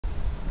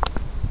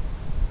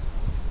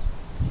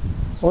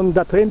On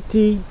the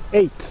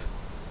 28th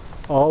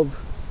of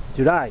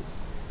July,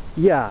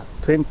 year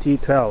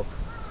 2012,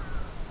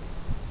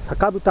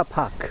 SAKABUTA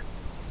Park,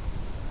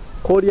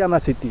 Koriyama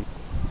City,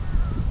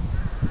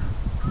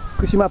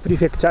 Fukushima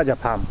Prefecture,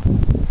 Japan.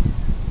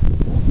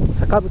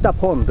 SAKABUTA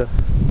Pond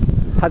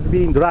has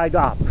been dried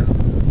up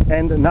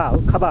and now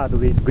covered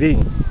with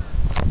green.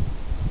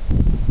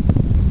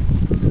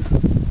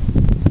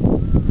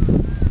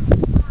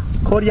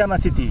 Koriyama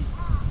City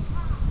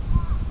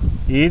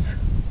is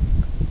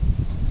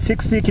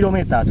 60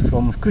 kilometers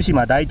from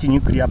Fukushima Daiichi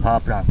Nuclear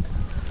Power Plant.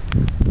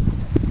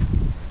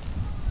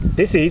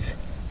 This is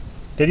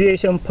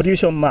radiation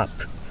pollution map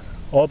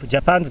of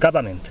Japan's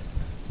government,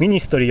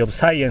 Ministry of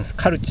Science,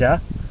 Culture,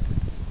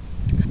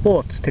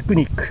 Sports,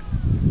 Technique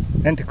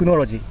and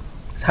Technology,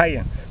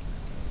 Science.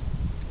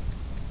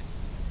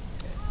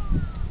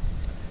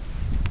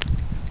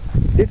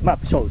 This map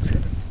shows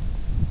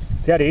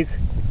there is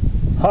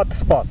hot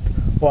spot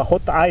or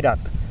hot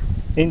island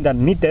in the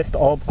midst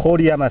of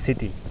Koriyama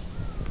City,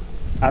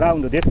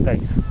 around this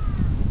place.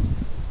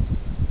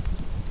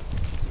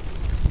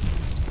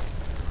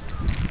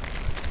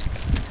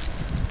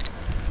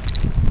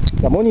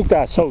 The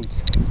monitor shows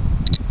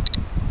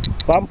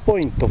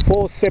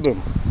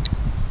 1.47,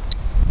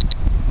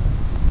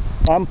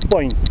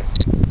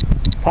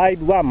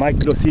 1.51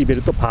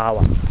 microSv per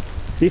hour.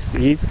 This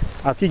is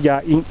a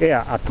figure in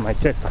air at my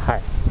chest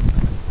height.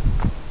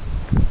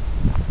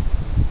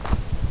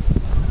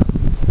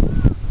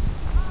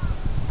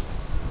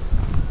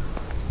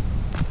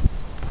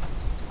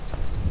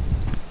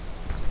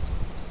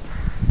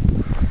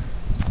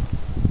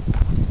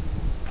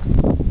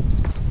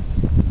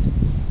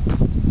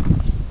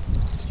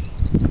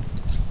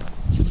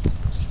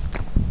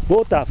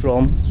 Water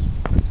from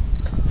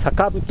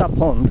SAKABUTA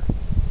Pond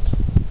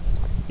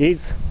is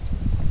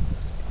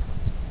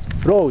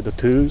flowed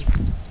to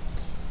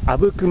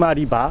Abukuma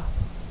River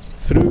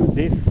through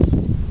this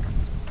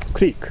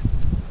creek.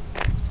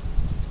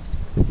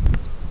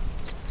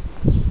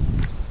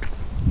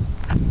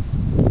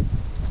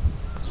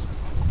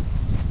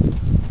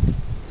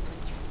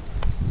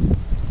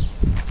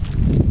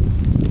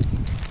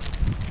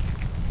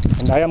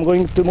 And I am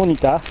going to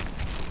monitor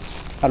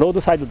a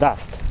roadside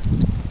dust.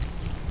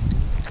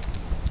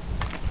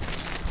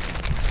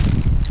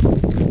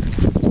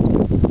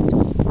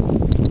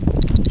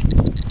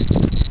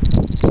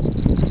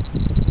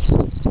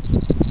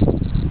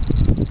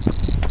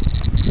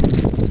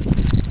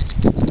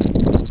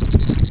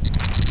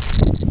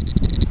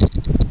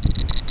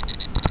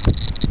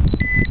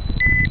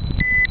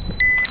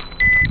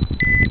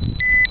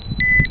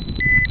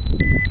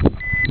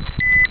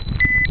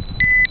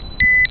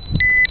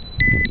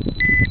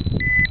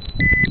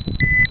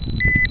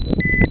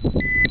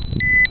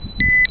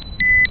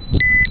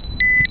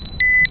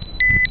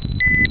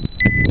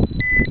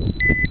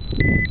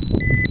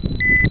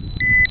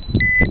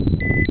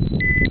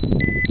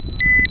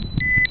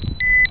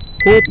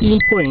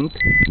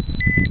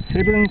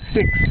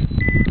 .76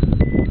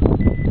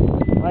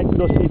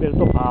 microSv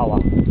per hour.